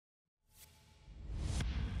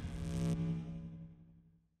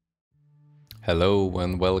Hello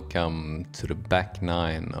and welcome to the back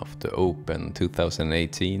nine of the Open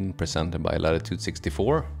 2018 presented by Latitude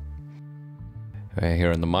 64.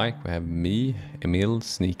 Here on the mic we have me, Emil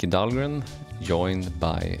Sneaky Dahlgren, joined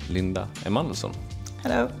by Linda Emanuelsson.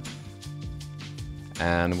 Hello.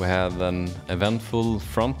 And we have an eventful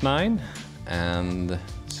front nine and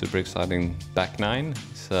super exciting back nine.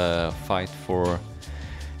 It's a fight for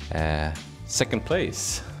second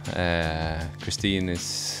place. Kristin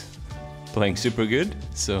is playing super good,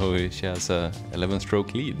 so she has a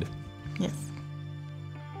 11-stroke lead. Yes.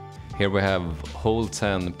 Here we have hole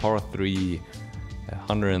 10, par 3,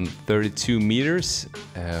 132 meters,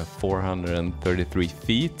 433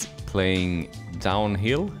 feet, playing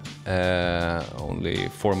downhill, only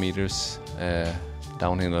 4 meters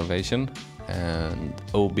downhill elevation, and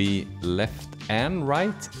OB left and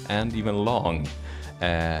right, and even long.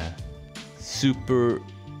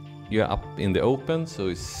 You're up in the open, so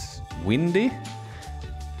it's windy,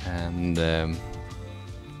 and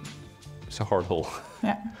it's a hard hole.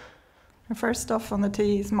 Yeah. First off on the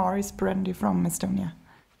tee is Perendi from Estonia.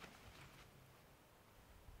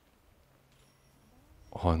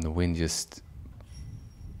 Oh, and the wind just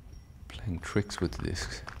playing tricks with the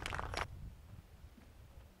discs.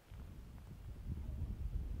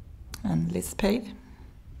 And Liis Päid.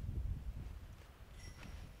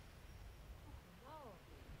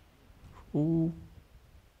 Ooh.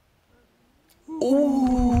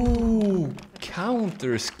 Ooh!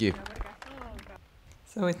 Counter skip.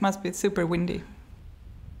 So it must be super windy.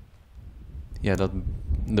 Yeah,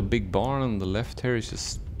 the big barn on the left here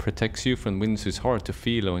just protects you from wind, so it's hard to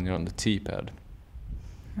feel when you're on the tee pad.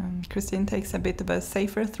 And Kristin takes a bit of a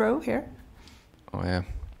safer throw here. Oh yeah.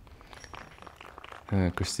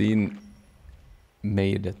 Kristin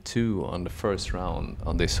made a 2 on the first round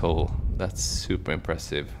on this hole. That's super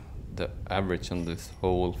impressive. The average on this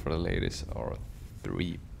hole for the ladies are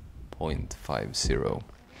 3.50.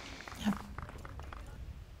 Yeah.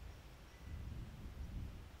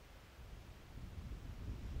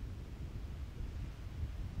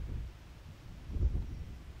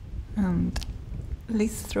 And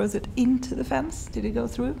Liis throws it into the fence. Did it go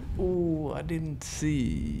through? Oh, I didn't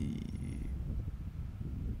see.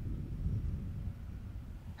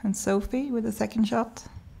 And Sofie with the second shot.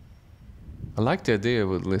 I like the idea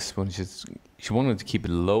with Liis when she wanted to keep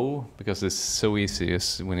it low, because it's so easy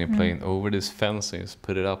when you're playing over this fence and just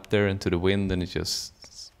put it up there into the wind, and you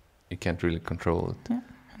can't really control it. Yeah.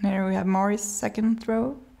 And here we have Mari's second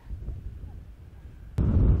throw.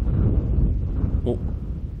 Oh.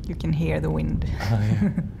 You can hear the wind.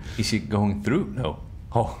 Yeah. Is she going through? No.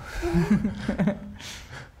 Oh.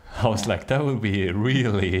 I was like, that would be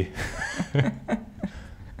really...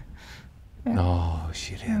 Yeah. No,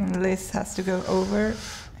 she didn't. And Liis has to go over.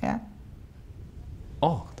 Yeah.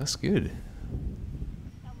 Oh, that's good.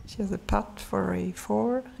 She has a putt for a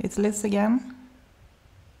 4. It's Liis again.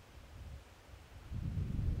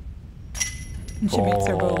 And she makes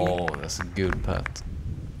her bogey. Oh, that's a good putt.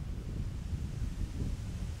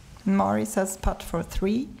 And Mari says putt for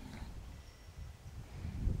 3.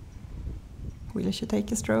 Will she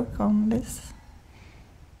take a stroke on Liis?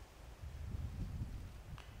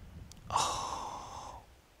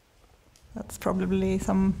 That's probably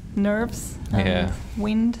some nerves and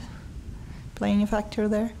wind playing a factor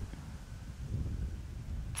there.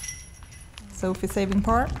 Sofie saving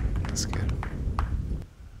par. That's good.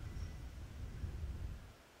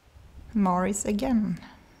 Maris again.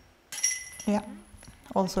 Yeah,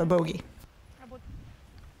 also a bogey.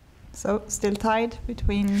 So still tied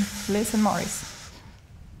between Liis and Maris.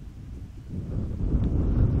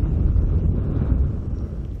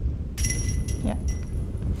 Yeah.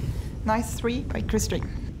 Nice 3 by Kristin.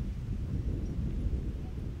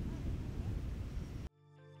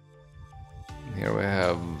 Here we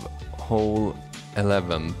have hole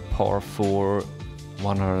 11, par 4,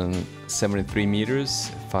 173 meters,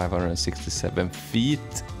 567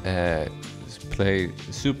 feet. Play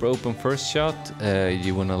super open first shot.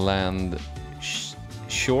 You want to land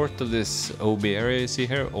short of this OB area you see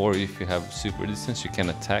here, or if you have super distance, you can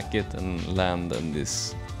attack it and land on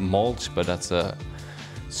this mulch, but that's a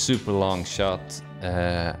super long shot,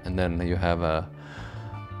 and then you have a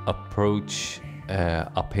approach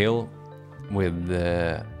uphill with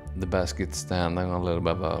the basket standing on a little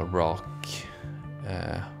bit of a rocky,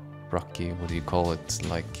 what do you call it,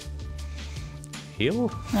 like hill?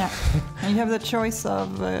 Yeah, and you have the choice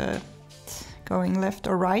of going left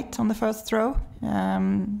or right on the first throw.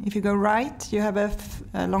 If you go right, you have a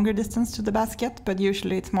longer distance to the basket, but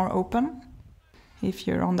usually it's more open. If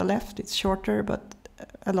you're on the left, it's shorter, but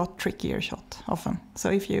a lot trickier shot often.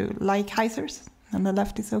 So if you like hyzers, then the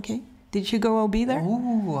left is okay. Did you go OB there?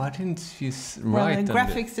 Oh, I didn't use Well, right. the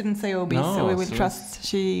graphics didn't say OB, No, so we will so trust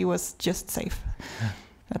she was just safe.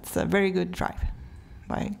 That's a very good drive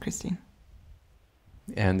by Kristin.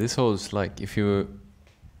 And this hole is like if you're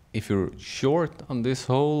short on this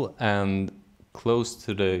hole and close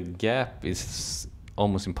to the gap, it's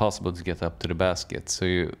almost impossible to get up to the basket.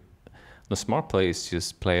 So the smart play is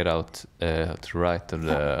just play it out to the right of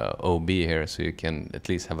the OB here, so you can at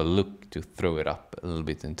least have a look to throw it up a little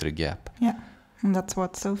bit into the gap. Yeah, and that's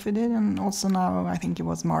what Sofie did, and also now I think it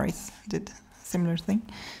was Maris did a similar thing.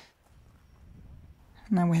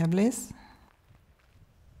 Now we have Liis.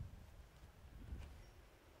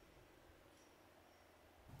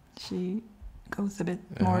 She goes a bit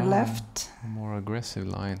more left. More aggressive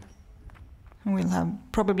line. And we'll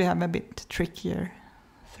probably have a bit trickier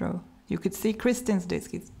throw. You could see Kristin's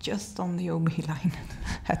disc is just on the OB line.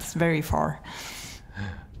 That's very far.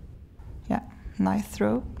 Yeah, nice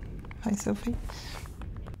throw by Sofie.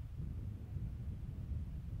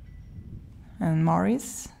 And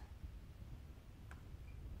Maris.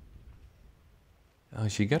 Oh,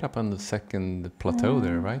 she got up on the second plateau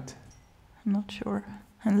there, right? I'm not sure.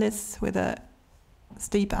 And Liis with a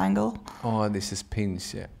steep angle. Oh, this is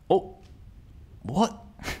pinch. Yeah. Oh, what?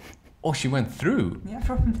 Oh, she went through. Yeah,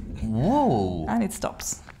 from Whoa. and it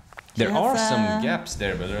stops. There are some gaps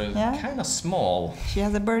there, but they're kind of small. She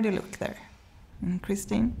has a birdie look there. And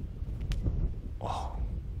Kristin. Oh,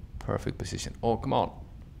 perfect position. Oh, come on.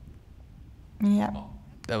 Yeah. Oh,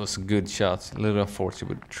 that was a good shot. A little unfortunate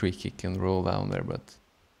with tree kick and roll down there, but.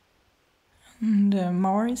 And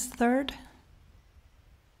Maris third.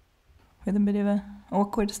 With a bit of an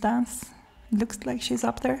awkward stance. It looks like she's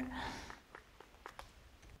up there.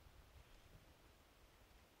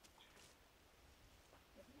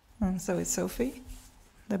 And so is Sofie.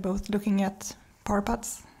 They're both looking at par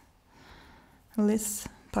putts. Liis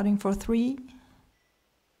putting for 3.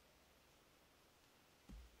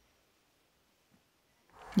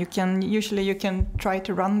 You can try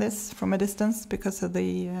to run this from a distance because of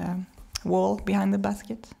the wall behind the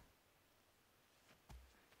basket.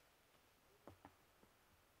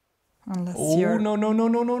 Unless you're no,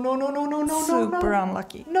 super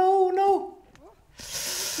unlucky. No.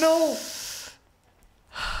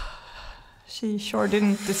 She sure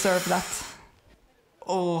didn't deserve that.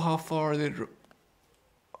 Oh, how far did...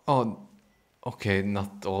 Oh, okay,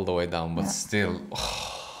 not all the way down, but still.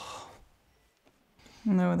 Oh.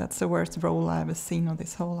 No, that's the worst roll I've ever seen on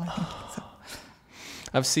this hole, I think. So.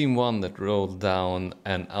 I've seen one that rolled down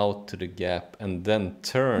and out to the gap and then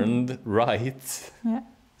turned right. Yeah.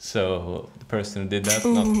 So the person who did that...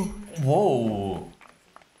 Whoa!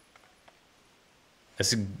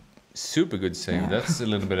 That's a super good save. Yeah. That's a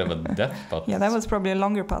little bit of a death putt. Yeah, that was probably a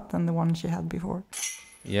longer putt than the one she had before.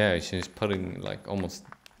 Yeah, she's putting like almost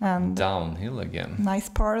downhill again. Nice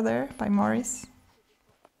par there by Maris.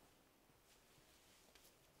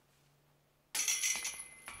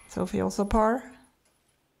 Sofie also par.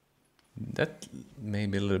 That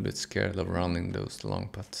made me a little bit scared of running those long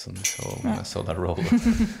putts on this hole when I saw that roll.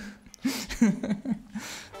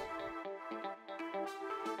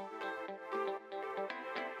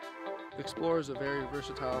 Explorer is a very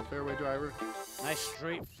versatile fairway driver. Nice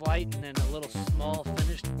straight flight and then a little small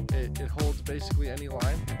finish. It holds basically any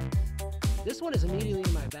line. This one is immediately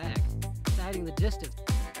in my bag. It's adding the distance.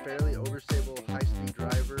 Fairly overstable, high-speed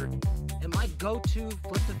driver. And my go-to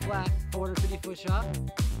foot-to-flat 450-foot shot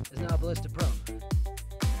is now a Ballista Pro.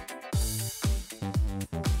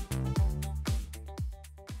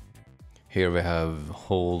 Here we have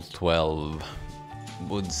hole 12.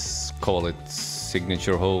 Would call it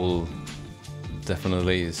signature hole.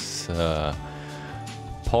 Definitely is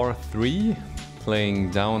par 3, playing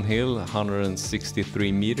downhill,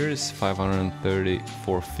 163 meters,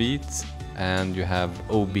 534 feet. And you have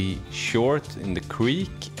OB short in the creek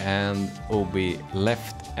and OB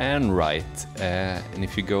left and right. And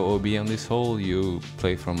if you go OB on this hole, you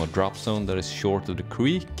play from a drop zone that is short of the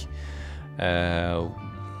creek.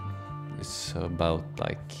 It's about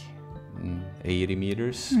like 80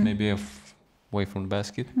 meters, maybe away from the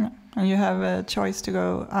basket. Yeah. And you have a choice to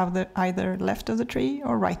go either left of the tree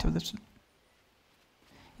or right of the tree.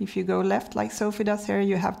 If you go left, like Sofie does here,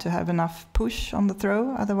 you have to have enough push on the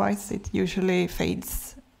throw, otherwise it usually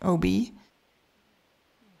fades OB.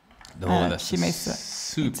 No, that's a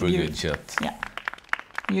super good shot. Yeah.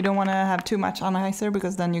 You don't want to have too much anhyzer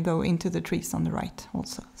because then you go into the trees on the right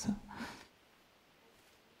also. So.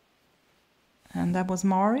 And that was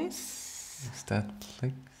Maris. Is that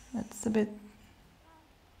like... That's a bit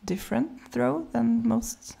different throw than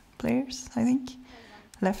most players, I think.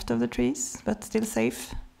 Left of the trees, but still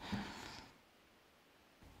safe.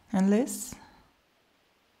 And Liis.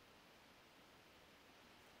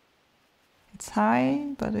 It's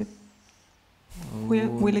high, but it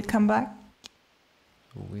will it come back?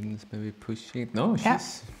 The wind's maybe pushing it. No, Yeah.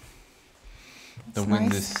 the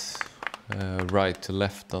wind is right to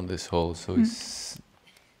left on this hole, so it's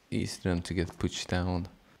easy then to get pushed down.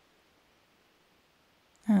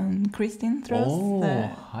 And Kristin throws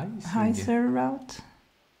the hyzer route.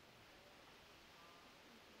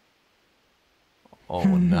 Oh,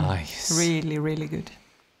 nice. Really, really good.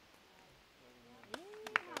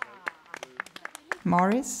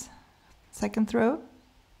 Morris, second throw.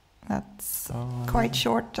 That's quite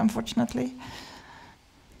short, unfortunately.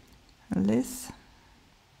 Liis,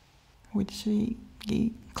 will she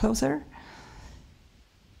get closer?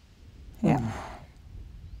 Yeah.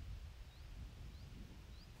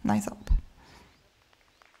 Nice up.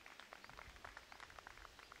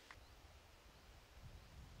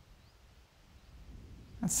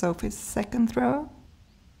 And Sophie's second throw.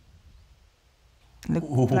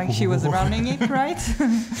 Looked like she was running it, right?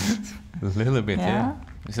 A little bit, yeah.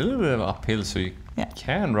 It's a little bit of uphill, so you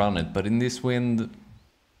can run it, but in this wind,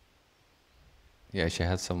 she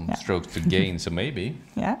had some strokes to gain, so maybe.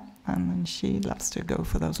 Yeah, and she loves to go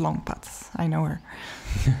for those long putts. I know her.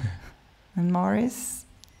 And Morris.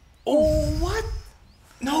 Oh, what?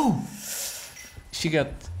 No! She got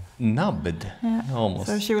nubbed, almost.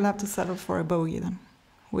 So she will have to settle for a bogey then.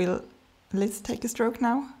 Will Liis take a stroke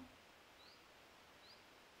now?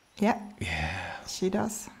 Yeah. Yeah. She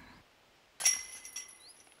does.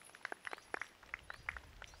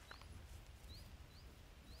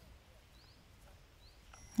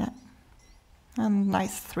 Yeah. And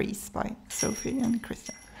nice threes by Sofie and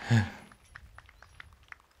Kristin.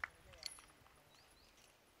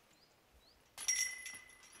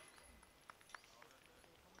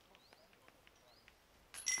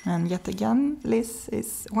 And yet again, Liis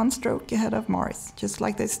is one stroke ahead of Morris, just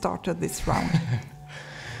like they started this round.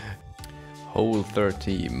 Hole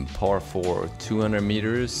 13, par 4, 200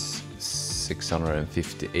 meters,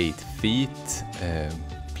 658 feet,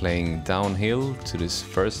 playing downhill to this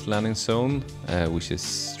first landing zone, which is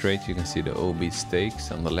straight. You can see the OB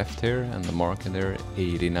stakes on the left here, and the marker there,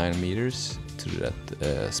 89 meters to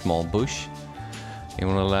that small bush. You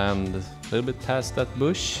want to land a little bit past that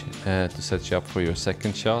bush to set you up for your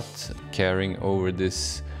second shot, carrying over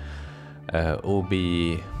this OB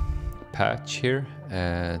patch here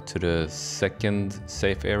to the second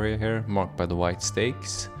safe area here, marked by the white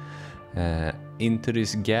stakes, into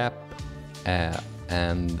this gap,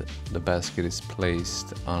 and the basket is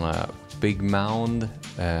placed on a big mound,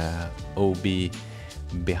 OB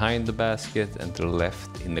behind the basket and to the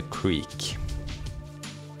left in the creek.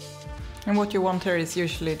 And what you want here is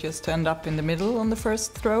usually just to end up in the middle on the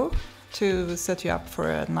first throw to set you up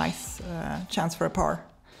for a nice chance for a par.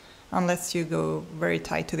 Unless you go very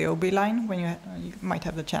tight to the OB line, when you might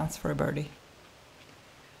have the chance for a birdie.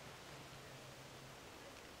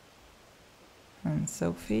 And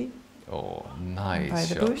Sofie. Oh, nice by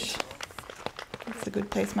the shot. bush. That's a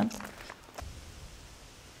good placement.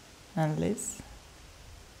 And Liis.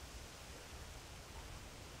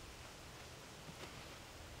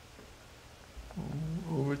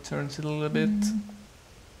 Overturns it a little bit.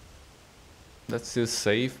 That's still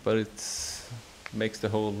safe, but it makes the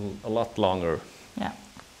hole a lot longer. Yeah.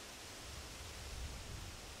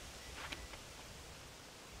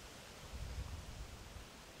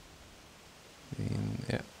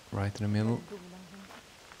 Right in the middle.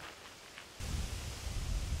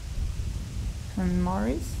 And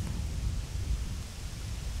Morris.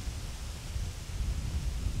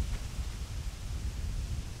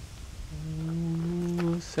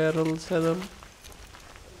 Settle.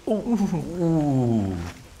 Ooh.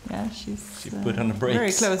 Yeah, she put on the brakes.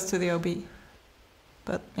 Very close to the OB.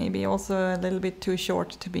 But maybe also a little bit too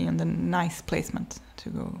short to be in the nice placement to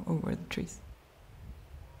go over the trees.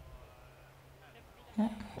 Yeah.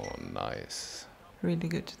 Oh, nice. Really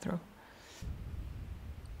good throw.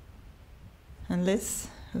 And Liis,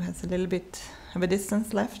 who has a little bit of a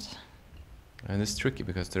distance left. And it's tricky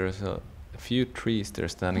because there's a few trees that are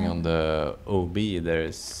standing on the OB.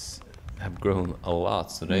 Have grown a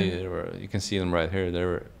lot, so they were. You can see them right here. They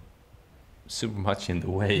were super much in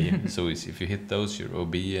the way. So if you hit those, you're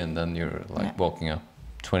OB, and then you're like walking up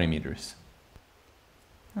 20 meters.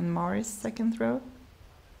 And Morris' second throw.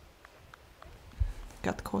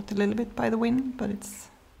 Got caught a little bit by the wind, but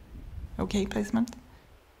it's okay placement.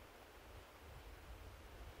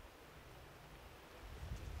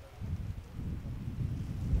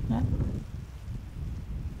 Yeah.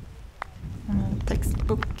 And a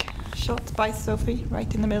textbook shot by Sofie,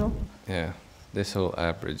 right in the middle. Yeah, this whole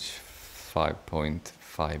average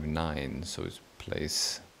 5.59, so it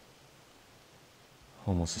plays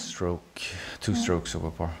almost a stroke, 2 strokes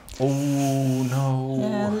over par. Oh no!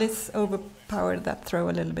 Yeah, Liz overpowered that throw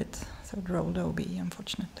a little bit, so it rolled OB,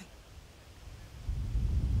 unfortunately.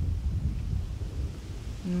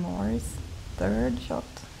 Morris, third shot.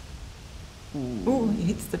 Ooh, he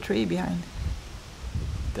hits the tree behind.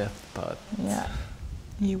 Death putt. Yeah,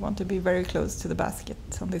 you want to be very close to the basket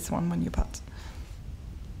on this one when you putt.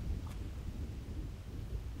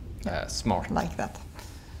 Smart. Like that.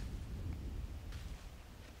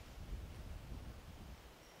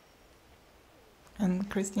 And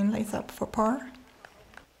Kristin lays up for par.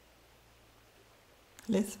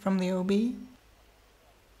 Liz from the OB.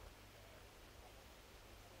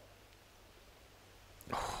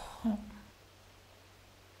 Yeah.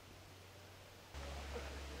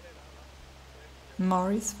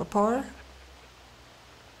 Morris for par.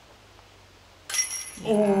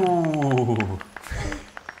 Oh!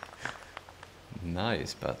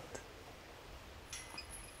 Nice, but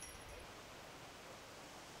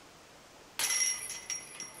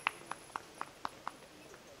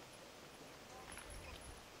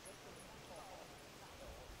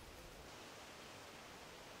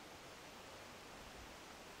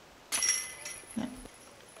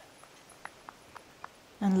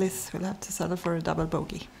And Liz will have to settle for a double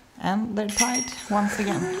bogey. And they're tied once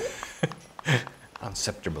again.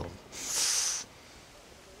 unacceptable.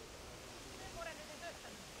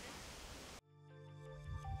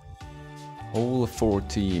 Hole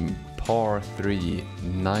 14, par 3,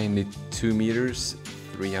 92 meters,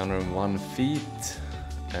 301 feet,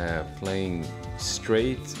 playing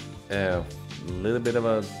straight, a little bit of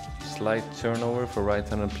a slight turnover for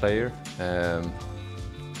right-handed player, and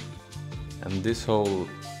this hole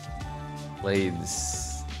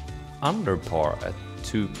plays under par at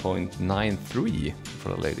 2.93 for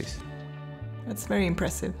the ladies. That's very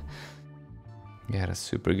impressive. Yeah, that's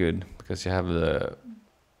super good because you have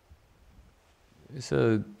it's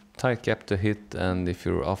a tight gap to hit, and if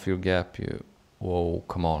you're off your gap, whoa,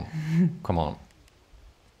 come on, come on.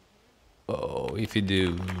 Oh, if you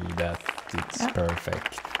do that, it's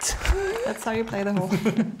perfect. That's how you play the hole.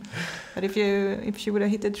 But if she would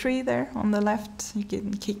have hit a tree there on the left, you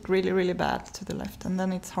can kick really, really bad to the left, and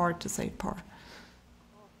then it's hard to save par.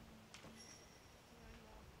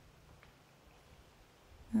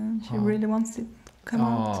 And she really wants it to come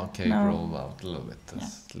out. Oh, okay, No. roll out a little bit.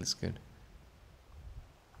 That's good.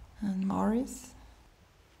 And Morris.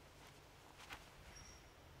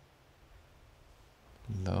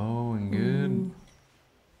 Low and good.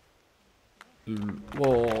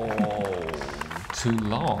 Whoa, too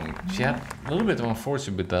long. She had a little bit of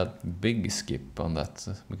unfortunate with that big skip on that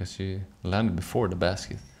because she landed before the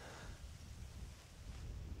basket.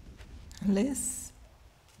 Liz.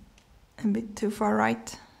 A bit too far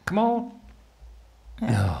right. Come on.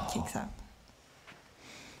 Yeah, No. kicks out.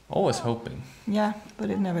 Always hoping. Yeah, but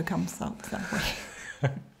it never comes out that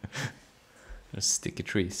way. There's sticky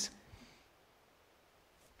trees.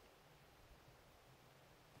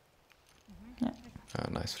 Yeah.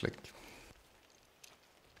 Oh, nice flick.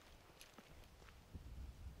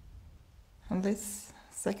 And this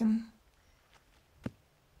second.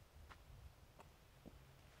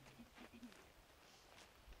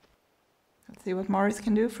 Let's see what Morris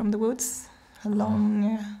can do from the woods. A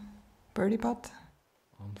long birdie putt.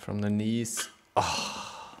 On from the knees.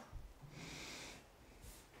 Oh.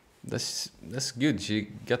 That's good. She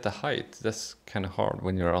got the height. That's kind of hard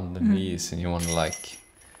when you're on the knees and you want to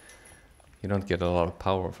you don't get a lot of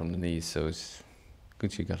power from the knees, so it's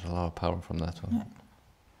good she got a lot of power from that one. Yeah.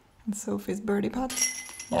 And Sophie's birdie putt.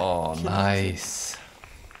 Oh, she nice.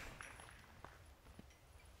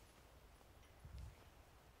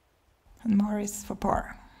 And Morris for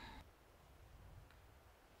par.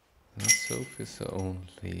 And Sophie's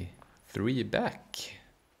only 3 back.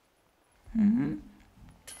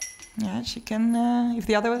 Yeah, she can, if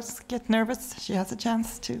the others get nervous, she has a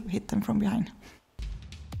chance to hit them from behind.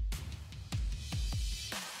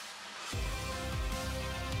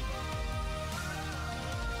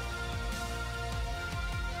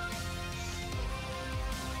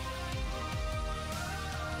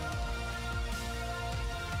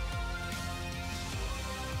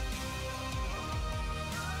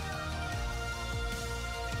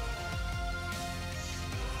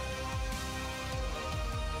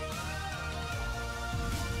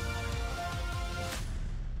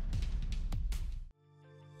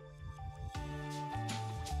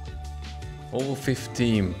 Hole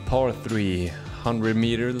 15, par 3, 100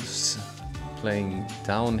 meters, playing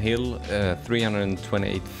downhill,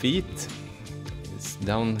 328 feet. It's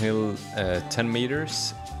downhill 10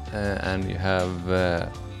 meters, and you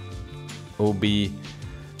have OB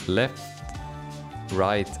left,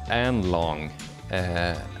 right, and long.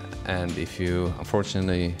 And if you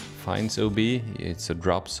unfortunately finds OB, it's a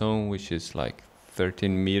drop zone, which is like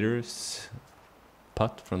 13 meters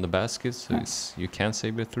putt from the basket, so you can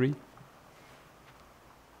save a 3.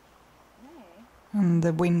 And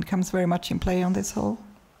the wind comes very much in play on this hole.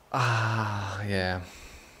 Ah, yeah.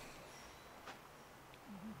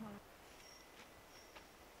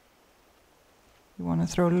 You want to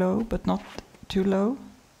throw low, but not too low.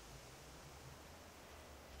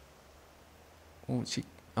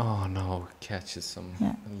 Oh no, catches some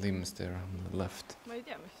limbs there on the left.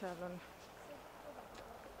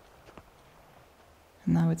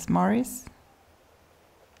 And now it's Morris.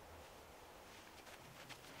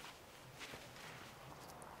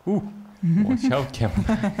 Ooh, watch out,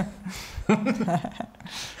 camera.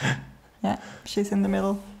 Yeah, she's in the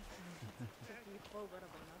middle.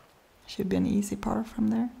 Should be an easy par from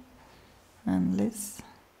there. And Liz.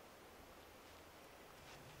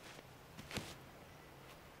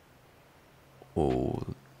 Oh,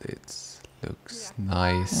 it looks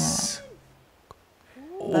nice. Yeah.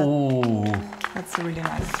 Oh, That's a really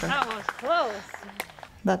nice throw. That was close.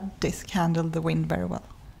 That disc handled the wind very well.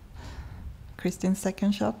 Kristin's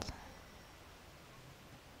second shot.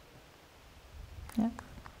 Yeah.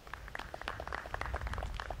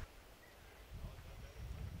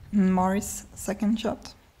 Morris' second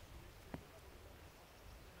shot.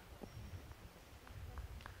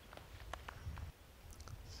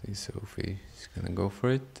 see Sofie, she's gonna go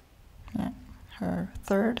for it. Yeah, her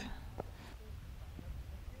third.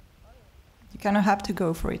 You kind of have to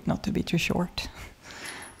go for it not to be too short.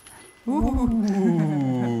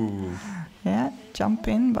 Ooh. Yeah, jump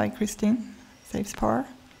in by Kristin, saves par.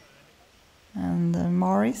 And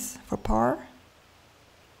Morris for par.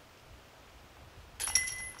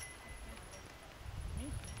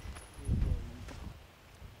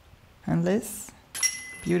 And Liz,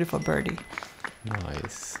 beautiful birdie.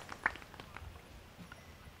 Nice.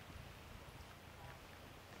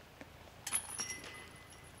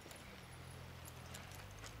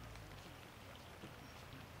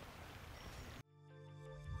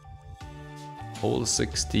 Hole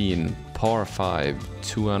 16, par 5,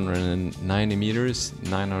 290 meters,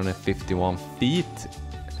 951 feet.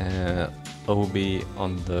 OB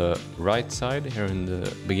on the right side here in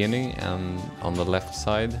the beginning, and on the left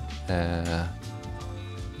side.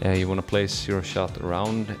 You want to place your shot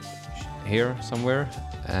around here somewhere,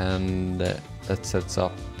 and that sets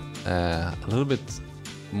up a little bit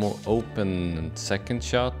more open second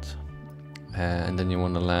shot, and then you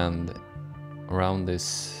want to land around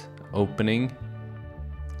this opening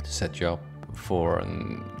to set you up for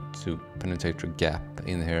and to penetrate your gap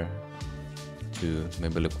in here to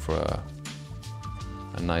maybe look for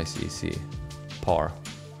a nice easy par.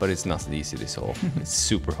 But it's not easy, this hole. It's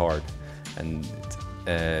super hard, and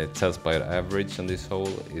it tells by the average on this hole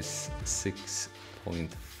is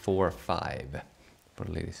 6.45 for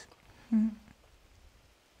the ladies. Mm.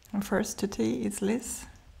 And first to tee is Liz.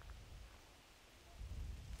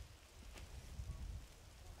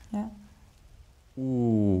 Yeah.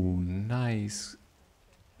 Ooh, nice.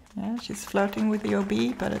 Yeah, she's flirting with the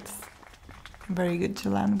OB, but it's very good to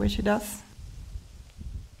land where she does.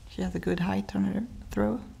 She has a good height on her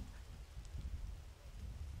throw.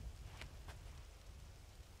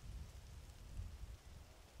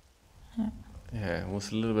 Yeah, it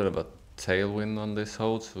was a little bit of a tailwind on this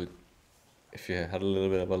hole, so if you had a little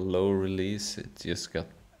bit of a low release, it just got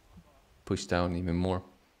pushed down even more.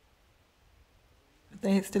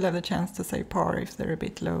 They still have the chance to say par if they're a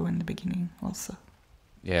bit low in the beginning also.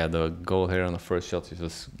 Yeah, the goal here on the first shot is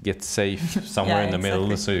just get safe somewhere in the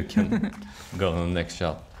middle so you can go on the next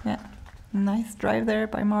shot. Yeah, nice drive there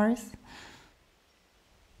by Morris.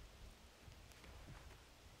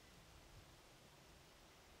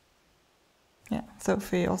 Yeah,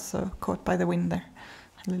 Sofie also caught by the wind there,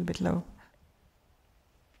 a little bit low.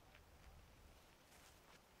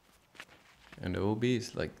 And the OB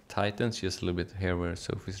is like tightens just a little bit here where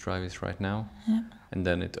Sofie's drive is right now. Yeah. And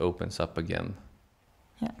then it opens up again.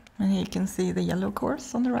 Yeah, and you can see the yellow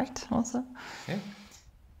course on the right also. Yeah.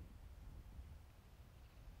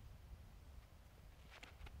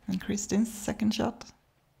 And Kristin's second shot.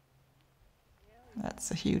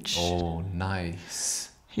 That's a huge, Oh, nice.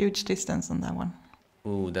 huge distance on that one.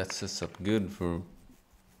 Ooh, that sets up good for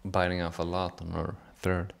biting off a lot on our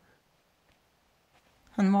third.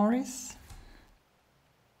 And Morris.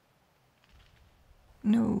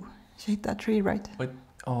 No, she hit that tree right. Wait,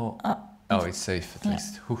 oh, it's safe at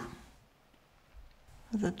least. Whew.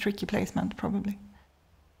 With a tricky placement probably.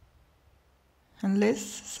 And Liz,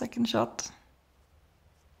 second shot.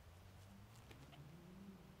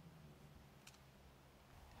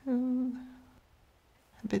 Ooh,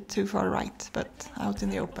 a bit too far right, but out in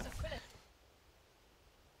the open.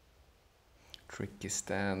 Tricky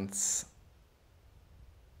stance.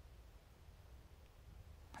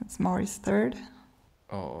 That's Mari's third.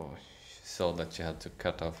 Oh, she saw that she had to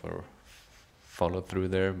cut off or follow through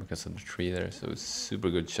there because of the tree there. So it's super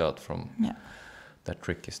good shot from that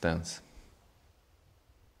tricky stance.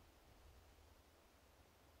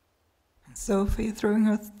 Sofie throwing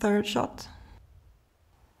her third shot.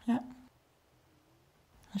 Yeah.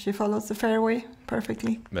 And she follows the fairway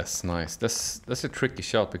perfectly. That's nice. That's a tricky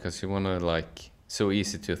shot because you want to like so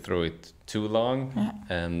easy to throw it too long,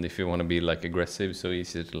 and if you want to be like aggressive, so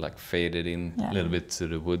easy to like fade it in a little bit to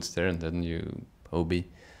the woods there, and then you OB.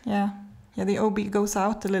 Yeah, the OB goes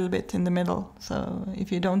out a little bit in the middle, so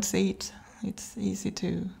if you don't see it, it's easy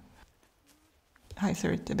to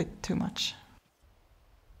hyzer it a bit too much.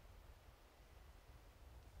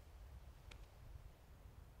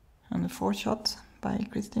 And the fourth shot by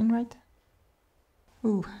Kristin, right?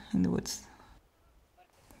 Ooh, in the woods.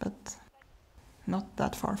 But not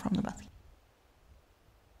that far from the basket.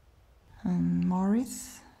 And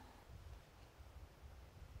Morris,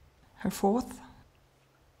 her fourth.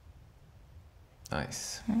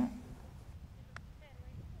 Nice. Yeah.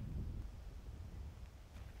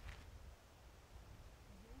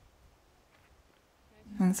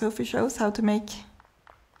 And Sofie shows how to make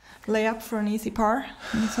layup for an easy par.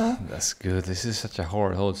 That's good. This is such a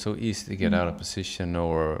hard hole. It's so easy to get out of position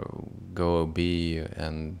or go OB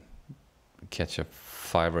and catch a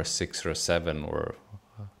 5 or 6 or a 7 or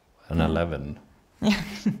an 11. Yeah.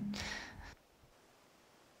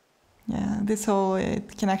 Yeah, this hole,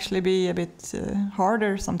 it can actually be a bit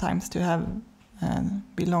harder sometimes to have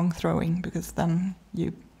be long throwing, because then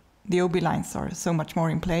the OB lines are so much more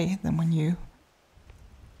in play than when you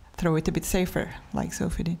throw it a bit safer, like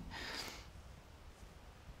Sofie did.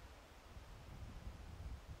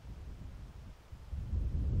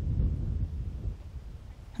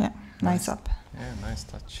 Yeah, nice up. Yeah, nice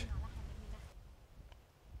touch.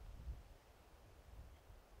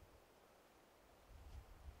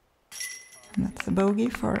 And that's a bogey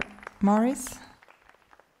for Morris.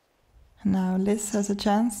 And now Liz has a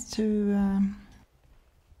chance to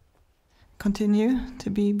continue to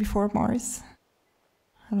be before Morris.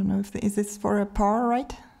 I don't know if is this for a par,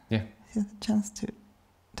 right? Yeah. He has a chance to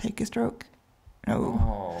take a stroke. No.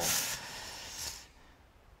 Oh.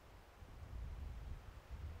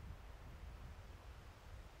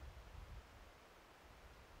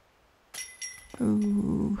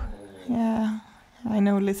 Ooh, yeah. I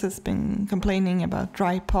know Liz has been complaining about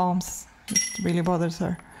dry palms. It really bothers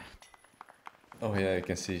her. Oh yeah, you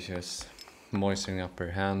can see she was moistening up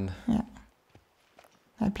her hand. Yeah.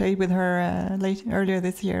 I played with her earlier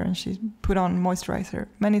this year, and she put on moisturizer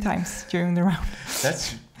many times during the round.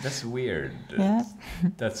 That's weird. Yeah.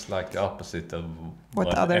 That's like the opposite of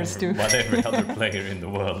what others do. What every other player in the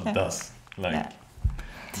world does. Like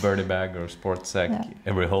birdie bag or sports sack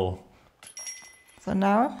every hole. So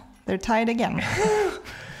now they're tied again.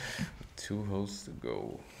 2 holes to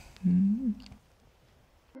go. Mm.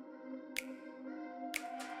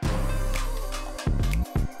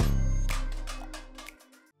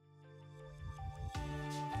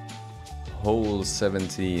 Hole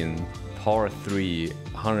 17, par 3,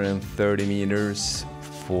 130 meters,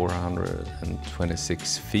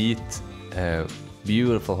 426 feet.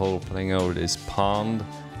 Beautiful hole playing over this pond,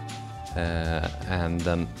 and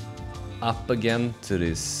then up again to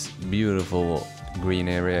this beautiful green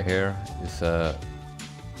area here. It's a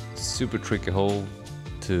super tricky hole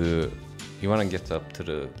to. You want to get up to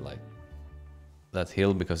the that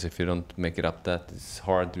hill, because if you don't make it up that, it's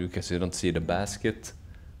hard because you don't see the basket.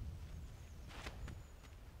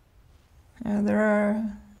 There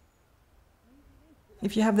are.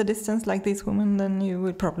 If you have the distance like this woman, then you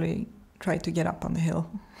would probably try to get up on the hill.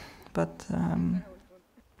 But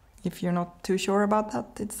if you're not too sure about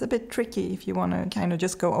that, it's a bit tricky if you want to kind of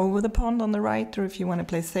just go over the pond on the right, or if you want to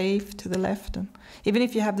play safe to the left. And even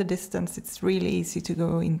if you have the distance, it's really easy to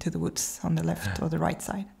go into the woods on the left or the right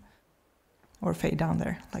side, or fade down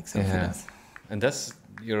there like Sofie does. And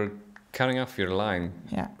you're cutting off your line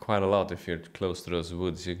quite a lot if you're close to those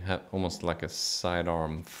woods. You have almost like a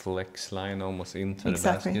sidearm flex line almost into the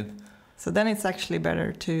basket. So then it's actually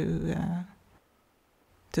better to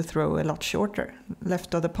throw a lot shorter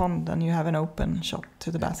left of the pond, and you have an open shot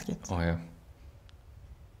to the basket. Oh yeah.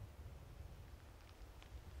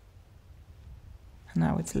 And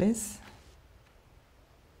now it's Liz.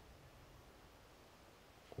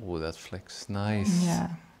 Oh, that flex, nice. Yeah.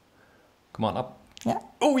 Come on, up. Yeah.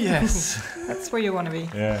 Oh, yes! That's where you want to be.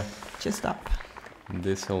 Yeah. Just up.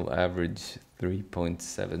 This whole average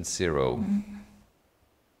 3.70.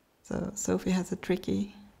 So Sophie has a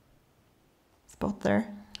tricky spot there.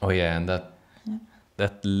 Oh yeah, and that Yeah.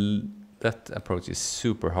 that approach is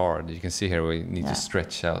super hard. You can see here we need to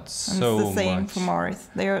stretch out And so it's the same much. for Morris.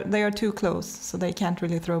 They are too close, so they can't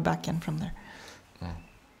really throw backhand from there. Oh.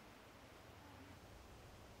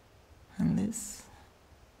 And this.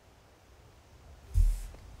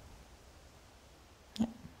 Yeah.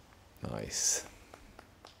 Nice.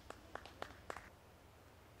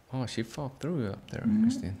 Oh, she fought through up there, Mhm.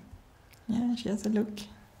 Kristin. Yeah, she has a look.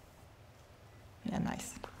 Yeah,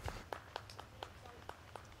 nice.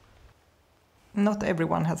 Not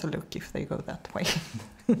everyone has a look if they go that way.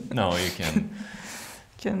 No, you can.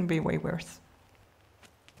 Can be way worse.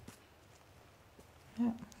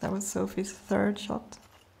 Yeah, that was Sophie's third shot.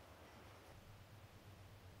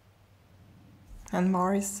 And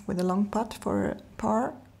Morris with a long putt for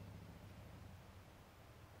par.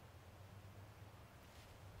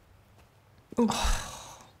 Oof.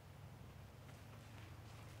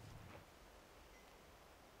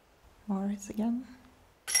 Morris again.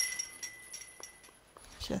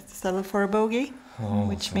 She has to settle for a bogey,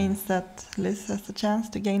 which means that Liz has the chance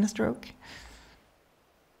to gain a stroke.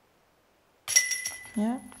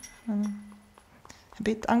 Yeah. A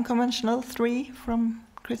bit unconventional, 3 from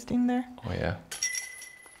Kristin there. Oh yeah.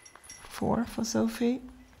 4 for Sophie.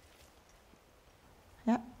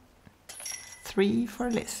 Yeah. 3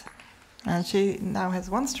 for Liz. And she now has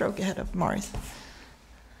 1 stroke ahead of Morris.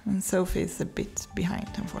 And Sophie is a bit behind,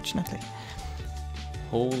 unfortunately.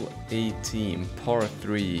 Hole 18, par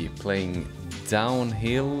 3, playing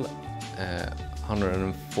downhill,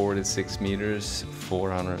 146 meters,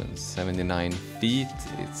 479 feet.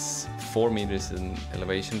 It's 4 meters in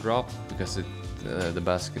elevation drop because the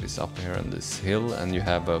basket is up here on this hill, and you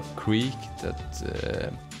have a creek that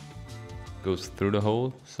goes through the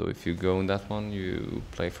hole. So if you go in that one, you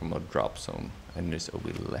play from a drop zone, and there's a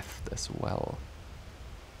wheel left as well.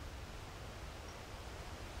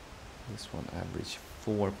 This one average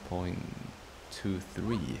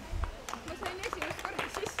 4.23.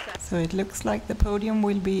 So it looks like the podium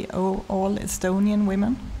will be all Estonian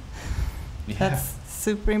women. Yeah. That's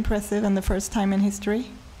super impressive and the first time in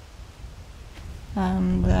history.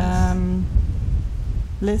 And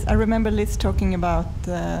Liz, I remember Liz talking about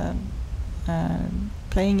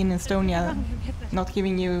playing in Estonia, not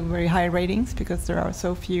giving you very high ratings because there are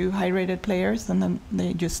so few high-rated players, and then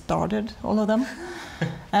they just started, all of them.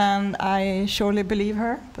 And I surely believe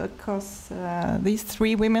her, because these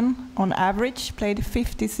 3 women, on average, played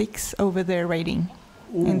 56 over their rating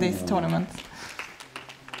in this tournament.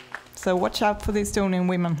 So watch out for the Estonian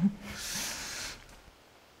women.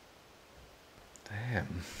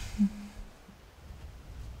 Damn.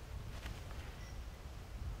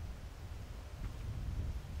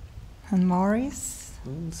 And Morris.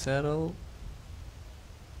 Full settle.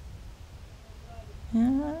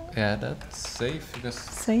 Yeah. Yeah, that's safe because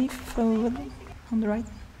Safe over on the right,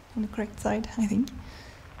 on the correct side, I think.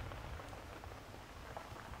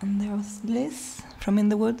 And there was Liz from In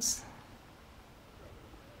the Woods.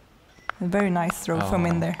 A very nice throw from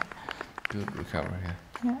in there. Good recovery, yeah.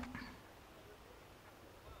 Yeah.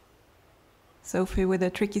 Sophie with a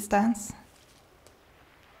tricky stance.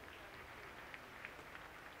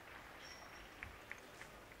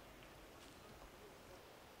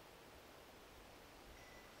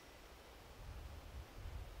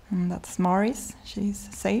 And that's Morris. She's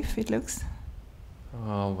safe, it looks.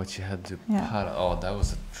 Oh, but she had to Yeah. putt. Oh, that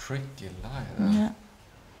was a tricky lie. Yeah.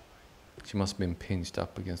 She must have been pinched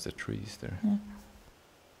up against the trees there. Yeah.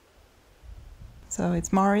 So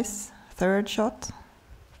it's Morris, third shot.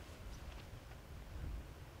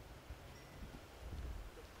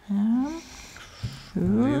 Yeah. A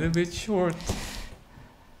little bit short.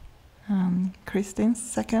 Kristin's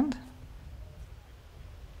second.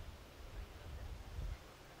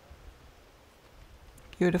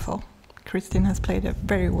 Beautiful. Kristin has played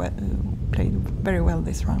very well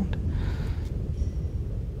this round.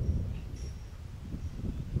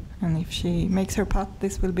 And if she makes her putt,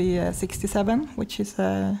 this will be a 67, which is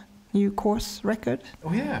a new course record.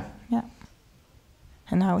 Oh yeah. Yeah.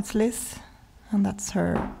 And now it's Liz, and that's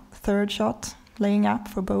her third shot, laying up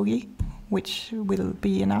for bogey, which will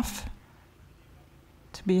be enough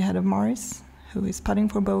to be ahead of Morris, who is putting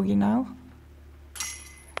for bogey now.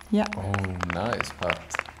 Yeah. Oh, nice putt.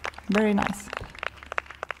 Very nice.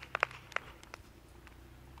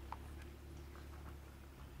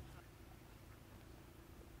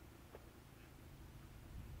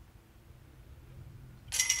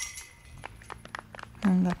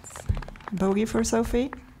 And that's bogey for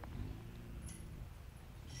Sofie.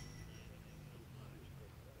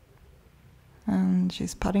 And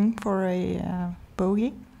she's putting for a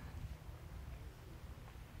bogey.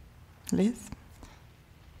 Liis.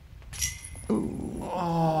 Ooh.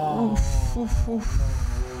 Oh. Oof, oof, oof.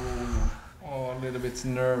 Oh, a little bit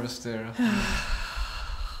nervous there.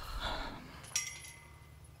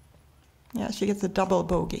 Yeah, she gets a double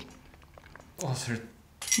bogey. Oh, so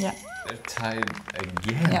Yeah. they're tied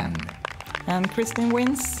again. Yeah. And Kristin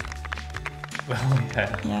wins. Well,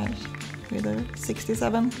 yeah. Yeah, with her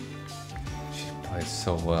 67. She plays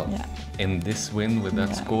so well. Yeah. In this win with that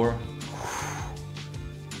Yeah. score.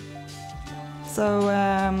 So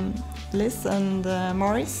Liis and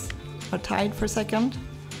Morris are tied for second.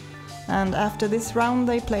 And after this round,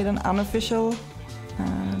 they played an unofficial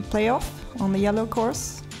playoff on the yellow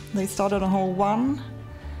course. They started on hole 1,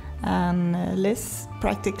 and Liis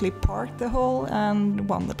practically parked the hole and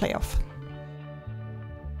won the playoff.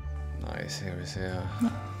 Nice, here we see.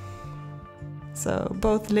 So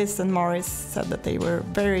both Liis and Morris said that they were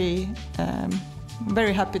very,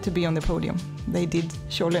 very happy to be on the podium. They did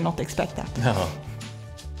surely not expect that. No.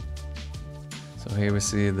 So here we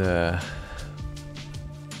see the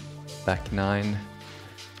back 9.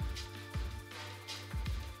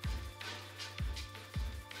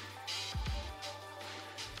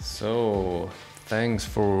 So thanks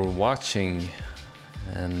for watching,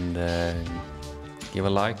 and give a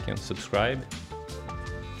like and subscribe.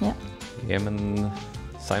 Yeah. Yemen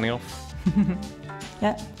signing off.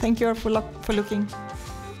 Yeah. Thank you all for looking.